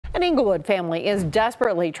An Englewood family is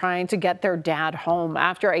desperately trying to get their dad home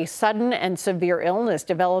after a sudden and severe illness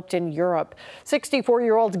developed in Europe.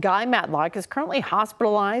 64-year-old Guy Matlock is currently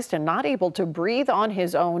hospitalized and not able to breathe on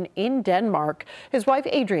his own in Denmark. His wife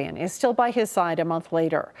Adrian is still by his side a month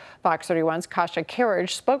later. FOX31's Kasia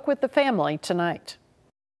Kerridge spoke with the family tonight.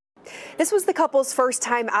 This was the couple's first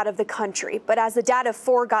time out of the country, but as the dad of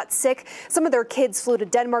 4 got sick, some of their kids flew to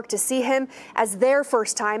Denmark to see him as their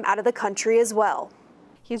first time out of the country as well.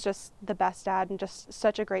 He's just the best dad and just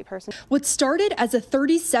such a great person. What started as a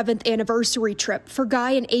 37th anniversary trip for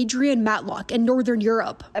Guy and Adrian Matlock in Northern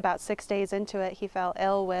Europe. About 6 days into it, he fell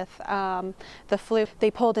ill with the flu.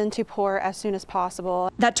 They pulled into port as soon as possible.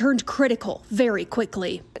 That turned critical very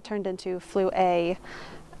quickly. It turned into flu A,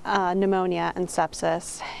 pneumonia and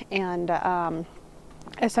sepsis, and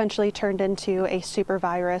essentially turned into a super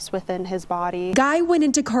virus within his body. Guy went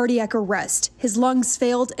into cardiac arrest. His lungs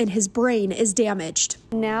failed and his brain is damaged.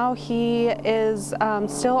 Now he is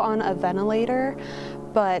still on a ventilator,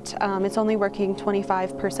 but it's only working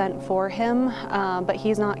 25% for him, but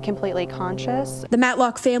he's not completely conscious. The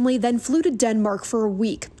Matlock family then flew to Denmark for a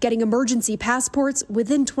week, getting emergency passports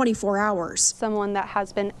within 24 hours. Someone that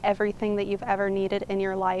has been everything that you've ever needed in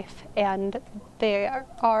your life, and they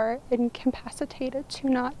are incapacitated to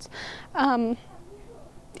not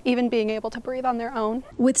even being able to breathe on their own.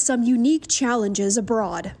 With some unique challenges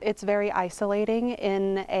abroad. It's very isolating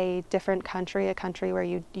in a different country, a country where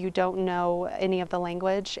you don't know any of the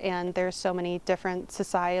language, and there's so many different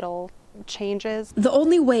societal changes. The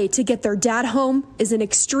only way to get their dad home is an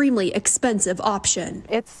extremely expensive option.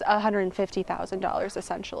 It's $150,000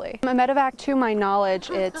 essentially. A medevac, to my knowledge,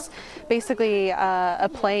 it's basically a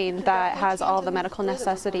plane that has all the medical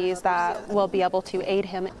necessities that will be able to aid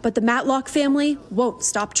him. But the Matlock family won't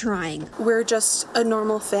stop trying. We're just a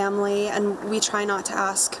normal family and we try not to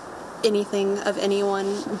ask anything of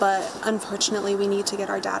anyone, but unfortunately we need to get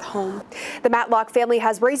our dad home. The Matlock family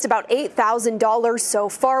has raised about $8,000 so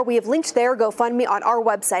far. We have linked their GoFundMe on our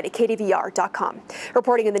website at KDVR.com.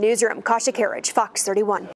 Reporting in the newsroom, Kasia Kerridge, Fox 31.